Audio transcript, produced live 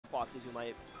Foxes who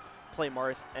might play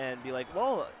Marth and be like,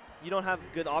 well, you don't have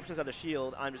good options on the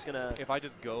shield. I'm just gonna. If I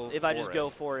just go. Go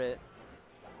for it.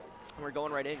 And we're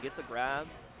going right in. Gets a grab.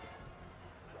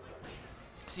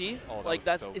 See, like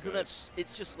that's so isn't good. that?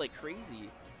 It's just like crazy.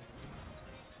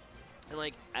 And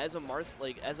like as a Marth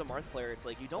player, it's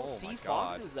like you don't see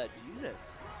Foxes that do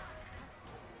this.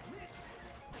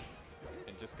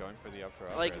 And just going for the up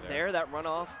throw. Like there, that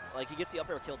runoff, like he gets the up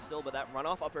air killed still, but that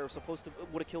runoff up air was supposed to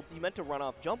would have killed. He meant to run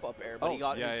off jump up air, but he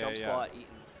got his jump spot eaten.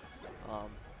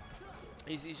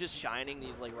 He's just shining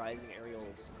these like rising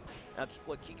aerials. Now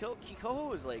what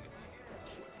Kikoho is like.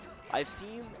 I've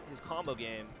seen his combo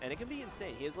game, and it can be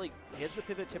insane. He has the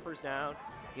pivot tippers down.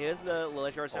 He has the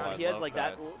ledge guards down. He has like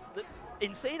that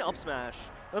insane up smash.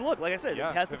 And look, like I said, he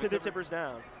has the pivot tippers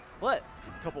down. But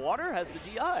cupofwater has the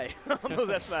DI on those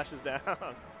F smashes down.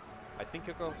 I think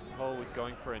Kikoho was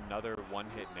going for another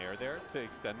one-hit nair there to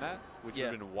extend that, which would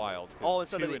have been wild.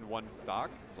 Because two in one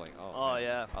stock. Like, oh man,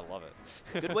 yeah, I love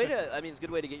it. Good way to. I mean, it's a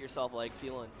good way to get yourself like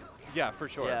feeling. Yeah, for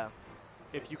sure. Yeah.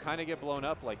 If you kind of get blown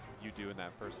up like you do in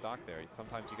that first stock there,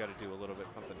 sometimes you got to do a little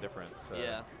bit something different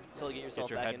to until you get yourself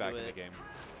get your head back in the game.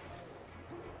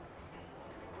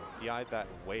 DI'd that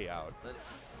way out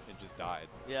and just died.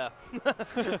 Yeah.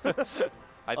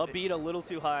 A beat a little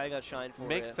too high, got shine for it.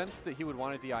 Makes sense that he would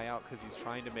want to DI out because he's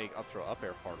trying to make up throw up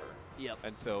air harder. Yep.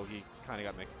 And so he kind of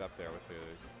got mixed up there with the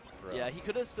throw. Yeah, he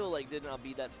could have still like did not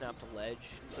beat that snap to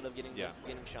ledge instead of getting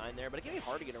shine there, but it can be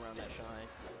hard to get around that shine.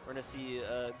 We're gonna see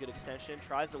a good extension.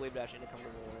 Tries the wave dash into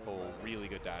comfortable. Oh, really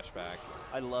good dash back.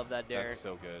 I love that dare. That's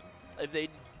so good. If they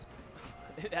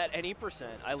at any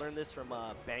percent, I learned this from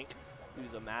Bank,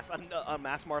 who's a mass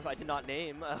Marth I did not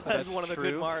name as one of the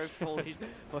good Marths only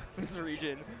this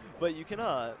region. But you can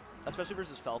especially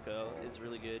versus Falco is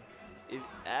really good. If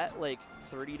at like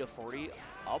 30 to 40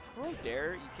 up throw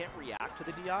dare, you can't react to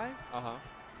the DI.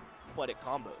 But it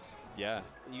combos. Yeah.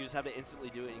 And you just have to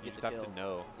instantly do it and get the kill. You just have to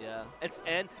know. Yeah.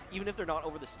 And even if they're not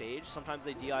over the stage, sometimes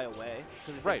they DI away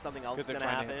because they think something else is going to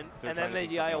happen. And then they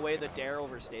DI away the dare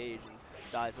over stage and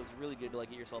die. So it's really good to like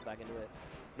get yourself back into it.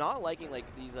 Not liking like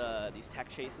these tech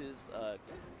chases.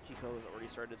 Kikoho has already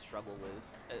started to struggle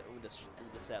with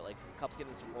the set. Like Cup's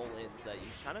getting some roll-ins that you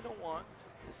kind of don't want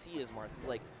to see as Marth. It's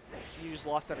like you just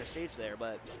lost center stage there,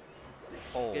 but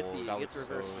gets reverse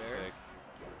fair. Sick.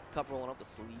 Cup rolling up the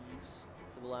sleeves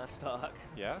for the last stock.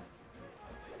 Yeah.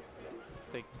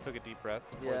 Took a deep breath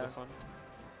before this one.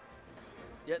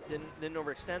 Yeah, didn't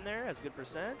overextend there. Has a good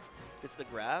percent. Gets the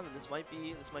grab, and this might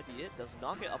be it. Does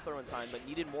not get up throw in time, but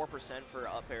needed more percent for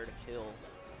up air to kill.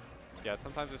 Yeah,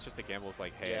 sometimes it's just a gamble. It's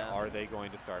like, hey, are they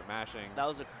going to start mashing? That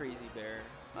was a crazy bear.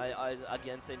 I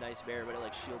again say nice bear, but it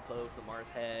like shield poked the Marth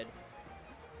head.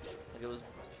 Like it was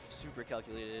super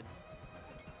calculated.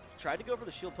 Tried to go for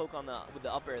the shield poke on with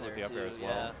the up air there the up air as well.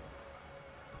 Yeah.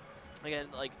 Again,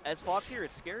 like as Fox here,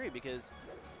 it's scary because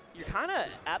you're kind of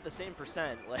at the same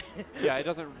percent. Like yeah, it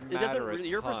doesn't matter.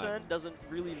 Your percent doesn't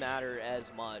really matter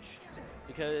as much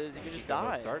because you can just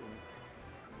die. Starting.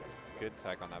 Good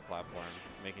tech on that platform,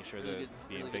 making sure to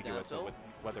be ambiguous with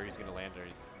whether he's going to land or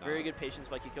not. Very good patience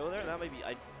by Kikoho there. That might be.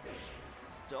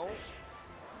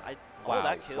 Wow,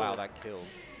 that killed. Wow, that killed.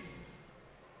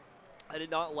 I did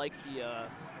not like the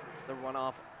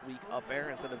runoff weak up air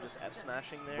instead of just F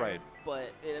smashing there. Right.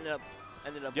 But it ended up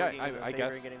working in favor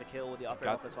and getting the kill with the up air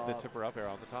off the top. The tipper up air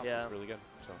on the top. Yeah. That's really good.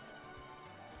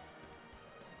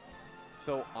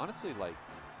 So honestly, like,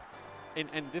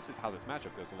 and this is how this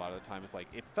matchup goes a lot of the time. Is like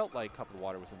it felt like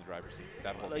cupofwater was in the driver's seat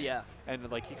that whole game. Yeah.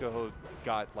 And like Kikoho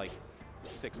got like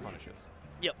 6 punishes.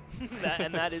 Yep.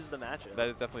 and that is the matchup. That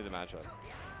is definitely the matchup.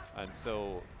 And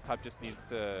so Cup just needs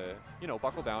to,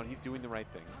 buckle down. He's doing the right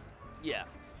things. Yeah.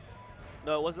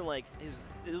 No, it wasn't like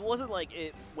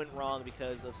it went wrong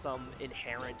because of some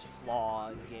inherent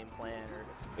flaw in game plan, or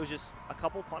it was just a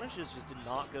couple punishes just did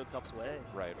not go Cup's way.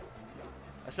 Right.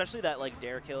 Especially that like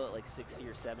dare kill at like 60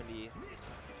 or 70,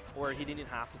 where he didn't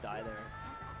have to die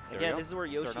there. Again, this is where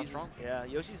Yoshi's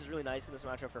is really nice in this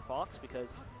matchup for Fox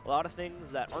because a lot of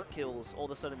things that aren't kills all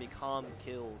of a sudden become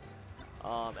kills.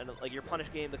 And like your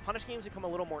punish game, the punish games become a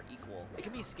little more equal. It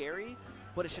can be scary,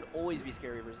 but it should always be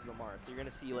scary versus a Marth. So you're gonna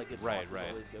see like good Foxes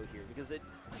always go here because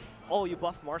you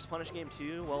buffed Marth's punish game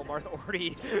too. Well, Marth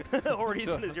already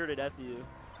sent a 0 to death to you.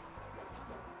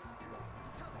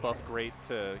 Buff great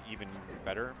to even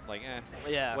better, like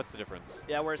yeah. What's the difference?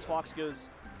 Yeah, whereas Fox gets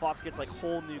like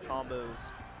whole new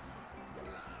combos.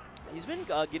 He's been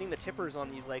getting the tippers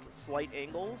on these like slight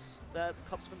angles that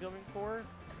Cup's been going for.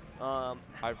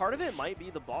 Part of it might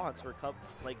be the box where Cup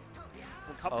when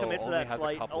Cup commits to that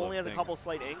slight, only has a couple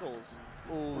slight angles.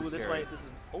 Ooh,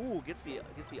 gets the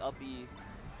uppy.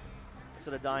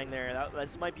 instead of dying there.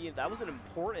 That was an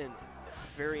important,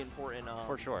 very important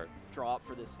for sure drop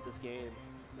for this game.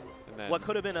 And then What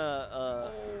could have been again,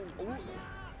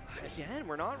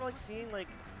 we're not like seeing like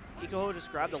Kikoho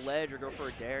just grab the ledge or go for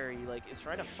a dare. He like is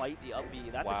trying to fight the up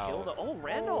B. That's a kill though. Oh,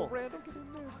 Randall! Oh, Randall, get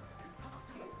in there.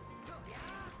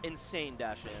 Insane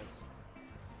dash dance.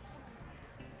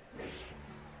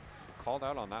 Called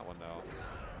out on that one though.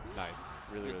 Nice,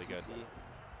 really good.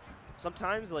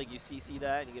 Sometimes like you CC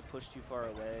that and you get pushed too far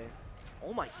away.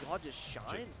 Oh my God, just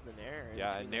shines the Nair.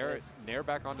 Yeah, Nair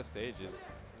back onto stage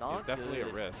is definitely a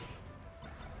risk.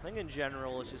 I think in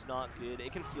general it's just not good.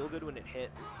 It can feel good when it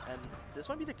hits, and this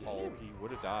might be the game. Oh, he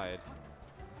would have died.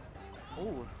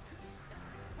 Oh.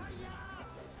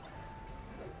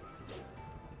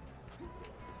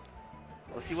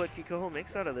 Let's see what Kikoho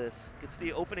makes out of this. Gets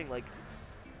the opening, like,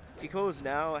 Kikoho's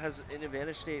now has an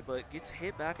advantage state, but gets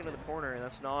hit back into the corner, and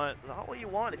that's not what you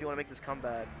want if you want to make this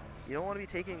comeback. You don't want to be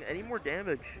taking any more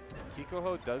damage.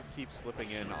 Kikoho does keep slipping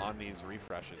in on these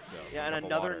refreshes, though. Yeah, and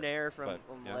another Nair from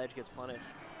ledge gets punished.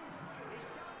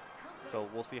 So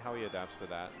we'll see how he adapts to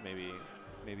that. Maybe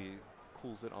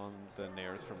cools it on the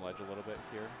Nairs from ledge a little bit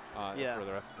here for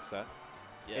the rest of the set.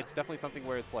 Yeah. It's definitely something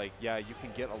where it's like, yeah, you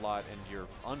can get a lot, and you're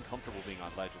uncomfortable being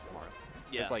on ledge as Marth.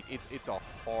 Yeah. It's like it's a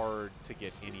hard to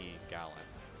get any gallon.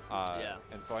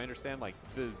 And so I understand like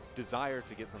the desire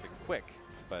to get something quick.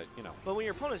 But you know. But when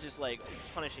your opponent's just like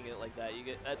punishing it like that, you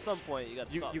get at some point you got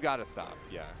to stop. You got to stop.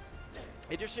 Yeah.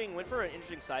 Interesting. Went for an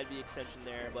interesting side B extension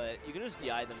there, but you can just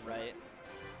DI them right.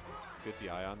 Good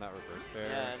DI on that reverse fair.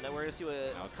 Yeah, and then we're gonna see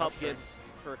what Cup gets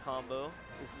for a combo.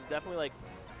 This is definitely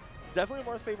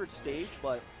Marth's favorite stage,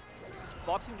 but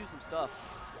Fox can do some stuff.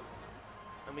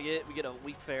 And we get a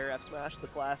weak fair F smash, the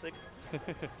classic.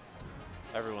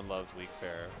 Everyone loves weak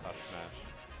fair F smash.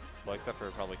 Well, except for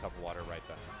probably cupofwater right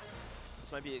then.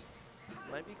 This might be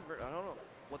converted. I don't know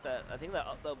what that. I think that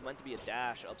meant to be a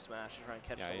dash up smash to try and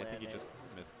catch the land. Yeah, I think he just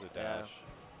missed the dash.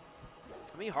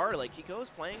 I mean, hard. Like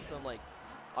Kiko's playing some like,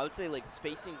 I would say like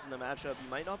spacings in the matchup. You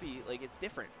might not be like it's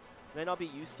different. You might not be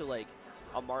used to like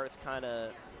a Marth kind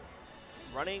of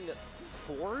running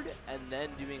forward and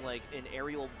then doing like an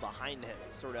aerial behind him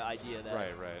sort of idea. That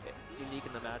it's unique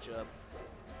in the matchup.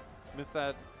 Missed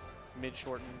that mid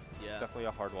shorten. Yeah, definitely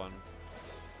a hard one.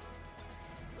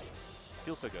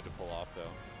 Feels so good to pull off,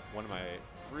 though. One of my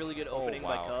really good opening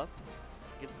by Cup.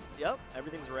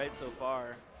 Everything's right so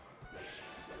far.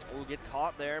 Oh, gets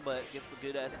caught there, but gets the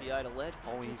good SDI to ledge.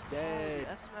 Oh, he's dead.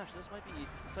 F smash. This might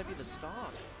be the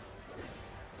stock.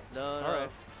 No, all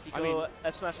right. Kiko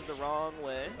F smashes the wrong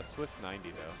way. A swift 90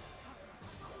 though.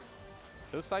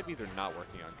 Those side Bs are not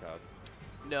working on Cup.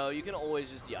 No, you can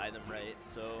always just DI them right.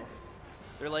 So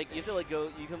they're like you have to like go.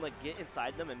 You can like get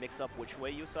inside them and mix up which way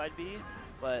you side B,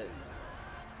 but.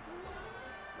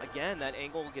 Again, that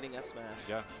angle getting F smash.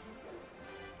 Yeah.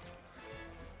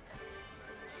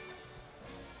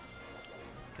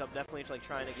 Cup definitely like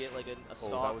trying to get like a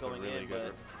stock going in,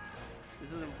 but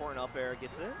this is an important up air.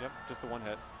 Gets it. Yep, just the one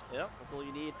hit. Yep, that's all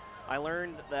you need. I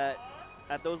learned that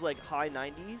at those like high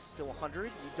 90s to 100s,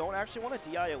 you don't actually want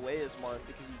to DI away as Marth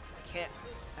because you can't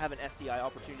have an SDI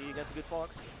opportunity against a good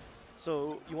Fox.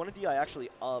 So you want to DI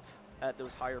actually up at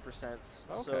those higher percents.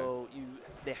 Okay. So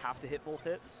they have to hit both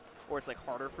hits, or it's like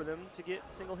harder for them to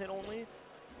get single hit only.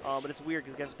 But it's weird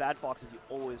because against bad Foxes, you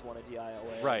always want to DI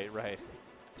away. Right.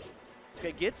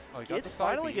 Okay,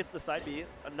 finally gets the side B.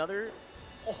 Another.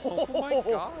 Oh my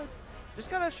God!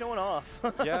 Just kind of showing off.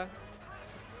 Yeah.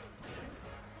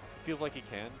 Feels like he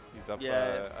can. He's up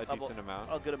a decent amount.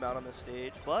 A good amount on this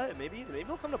stage, but maybe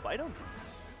he'll come to bite him.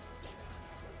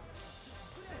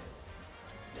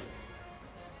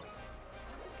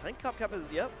 I think Cup is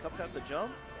Cup the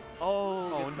jump.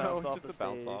 Oh no, just the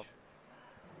bounce off.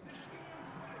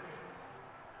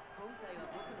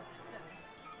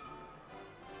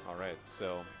 All right,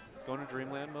 so going to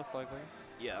Dreamland most likely.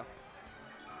 Yeah.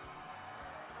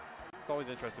 It's always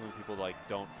interesting when people like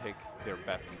don't pick their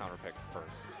best counter pick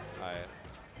first.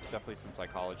 Definitely some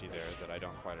psychology there that I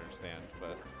don't quite understand.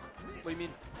 But what do you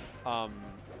mean?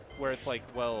 Where it's like,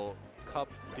 well, Cup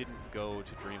didn't go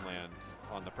to Dreamland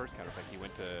on the first counter pick. He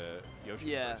went to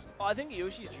Yoshi's first. Well, I think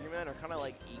Yoshi's Dreamland are kind of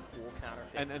like equal counter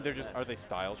picks. And they're just, are they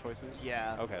style choices?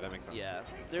 Yeah. Okay, that makes sense. Yeah.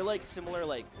 They're like similar,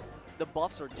 like the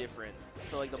buffs are different.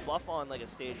 So like the buff on like a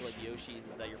stage like Yoshi's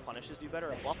is that your punishes do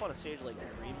better. A buff on a stage like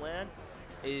Dreamland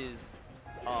is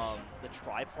the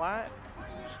tri-plat.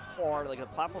 It's hard, like the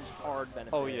platform's hard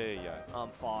benefit. Oh yeah.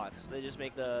 Fox. They just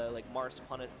make the like Marth's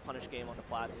punish game on the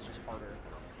plats is just harder.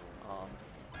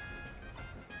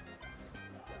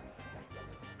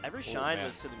 Every shine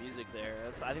was to the music there.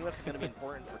 I think that's going to be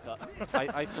important for Cup.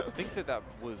 I think that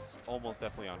was almost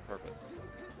definitely on purpose.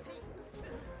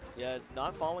 Yeah,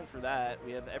 not falling for that.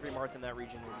 We have every Marth in that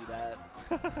region will do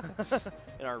that.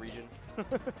 In our region.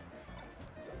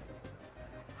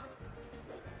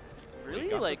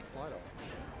 Really, like,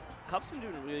 Cup's been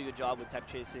doing a really good job with tech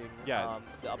chasing the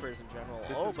uppers in general.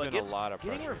 This has been a lot of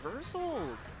getting pressure.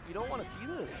 reversaled. You don't want to see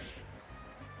this.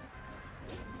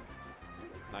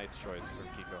 Nice choice for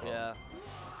Kikoho. Yeah.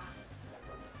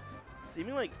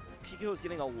 Seeming like Kikoho's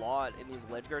getting a lot in these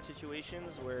ledge guard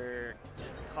situations where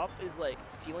Cup is like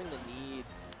feeling the need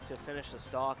to finish the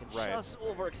stock and just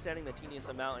overextending the teeniest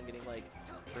amount and getting like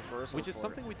reversals. Which is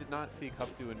something we did not see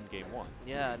Cup do in game 1.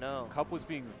 Yeah, no. Cup was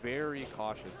being very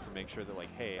cautious to make sure that,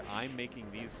 like, hey, I'm making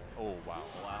these. Oh, wow.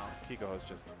 Wow. Kikoho's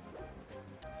just.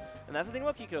 And that's the thing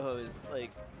about Kikoho is,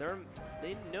 like,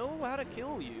 they know how to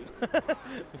kill you.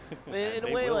 in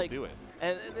a way, like, do it.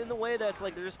 And in the way that's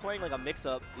like they're just playing like a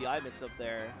mix-up, DI mix-up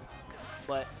there,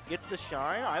 but gets the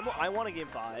shine. I want a game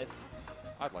 5.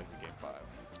 I'd like the game 5.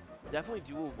 Definitely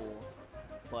doable,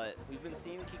 but we've been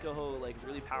seeing Kikoho like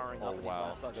really powering up in these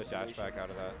last situations. The dash back out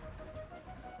of that.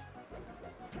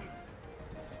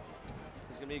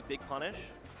 This is gonna be a big punish.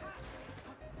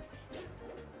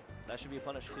 That should be a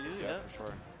punish too. Yeah, for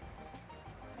sure.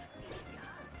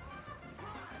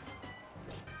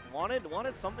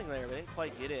 Wanted something there, but didn't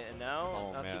quite get it, and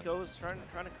now, Kikoho is trying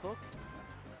to cook.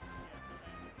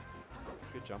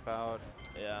 Good jump out.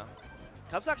 Yeah.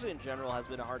 Cubs actually in general has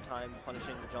been a hard time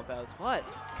punishing the jump outs, but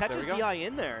catches DI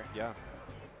in there. Yeah.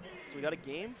 So we got a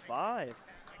game 5.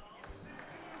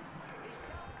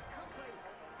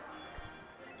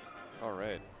 All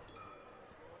right.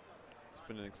 It's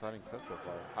been an exciting set so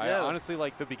far. Yeah. I honestly,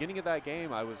 like, the beginning of that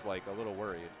game, I was, like, a little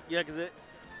worried. Yeah, because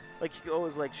like, Kikoho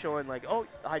was, like, showing, like, oh,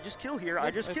 I just kill here,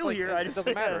 I just kill here. It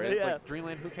doesn't matter. It's like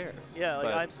Dreamland, who cares? Yeah,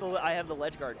 like, I have the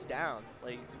ledge guards down.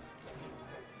 Like,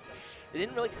 it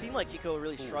didn't really seem like Kikoho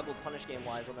really struggled punish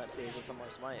game-wise on that stage with some more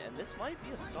smite, and this might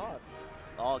be a stock.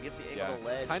 Oh, gets the angle to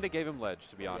ledge. Kind of gave him ledge,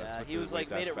 to be honest. Yeah, he was like,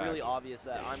 made it really obvious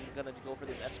that I'm going to go for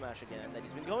this F smash again that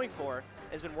he's been going for.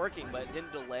 It's been working, but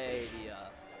didn't delay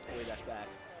the way dash back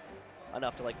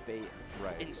enough to, like, bait.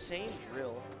 Right. Insane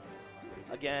drill.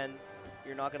 Again,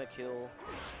 you're not going to kill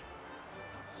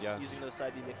using those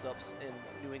side B mix-ups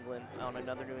in New England on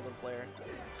another New England player.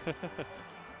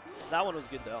 That one was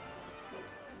good, though.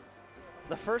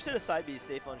 The first hit of side B is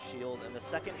safe on shield, and the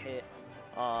second hit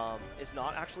is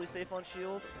not actually safe on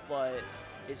shield, but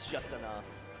it's just enough.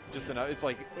 Just enough. It's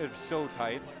like it's so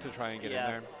tight to try and get in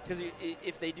there. Because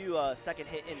if they do a second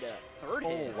hit into third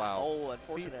hit,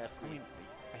 unfortunate. See, I mean,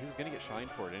 he was going to get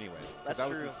shined for it anyways. That's that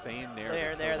true. was insane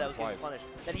there. That was getting punished.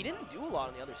 That he didn't do a lot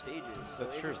on the other stages. So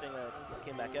that's interesting that it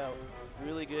came back out.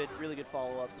 Really good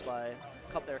follow-ups by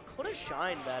Cup there. Could have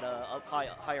shined that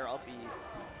higher up B.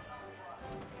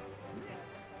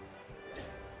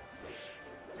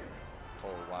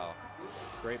 Oh, wow.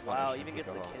 Great punish. Wow, even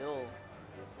gets the kill.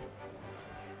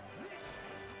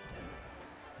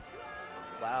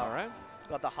 Wow. All right.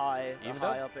 Got the high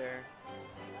up air.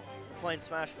 We're playing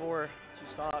Smash 4, 2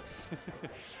 stocks.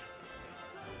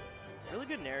 Really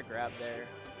good nair grab there.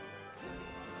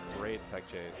 Great tech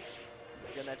chase.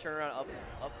 Again, that turnaround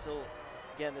up tilt.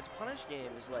 Again, this punish game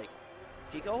is like,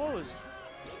 Kikoho is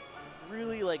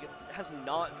really like, has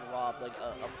not dropped like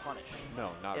a punish. No,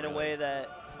 not in really. a way that,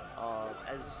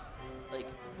 as like,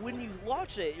 when you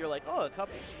watch it, you're like, oh,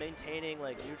 Cup's maintaining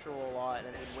like neutral a lot and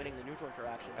has been winning the neutral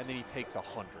interactions. And then he takes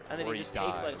 100. And then he just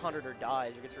takes like 100 or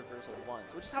dies or gets reversal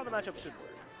once, which is how the matchup should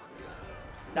work.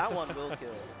 That one will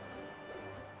kill.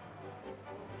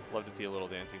 Love to see a little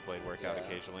dancing blade work out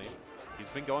occasionally. He's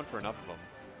been going for enough of them.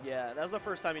 Yeah, that was the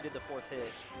first time he did the 4th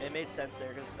hit. It made sense there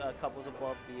because Cup was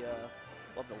above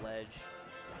the ledge.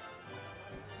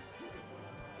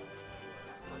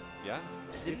 Yeah,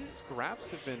 these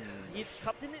scraps have been...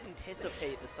 Cup didn't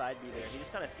anticipate the side B there. He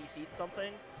just kind of CC'd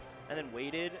something and then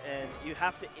waited, and you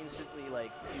have to instantly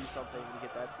like do something to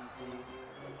get that CC.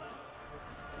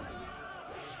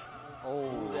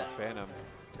 Oh, Phantom.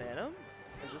 Phantom?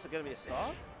 Is this going to be a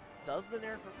stock? Does the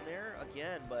nair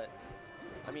again, but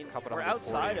I mean, we're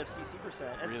outside of CC %.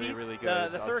 And really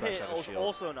good. The third hit was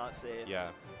also not safe. Yeah.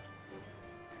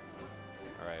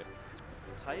 All right.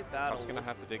 Tight battle. Cup's going to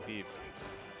have to dig deep.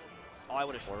 Oh, I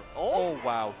would have. Oh,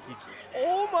 wow.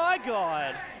 Oh, my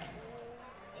God.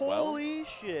 Holy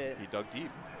shit. He dug deep.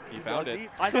 He found it.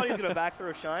 I thought he was going to back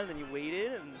throw shine, and then he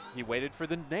waited. He waited for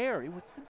the nair. It was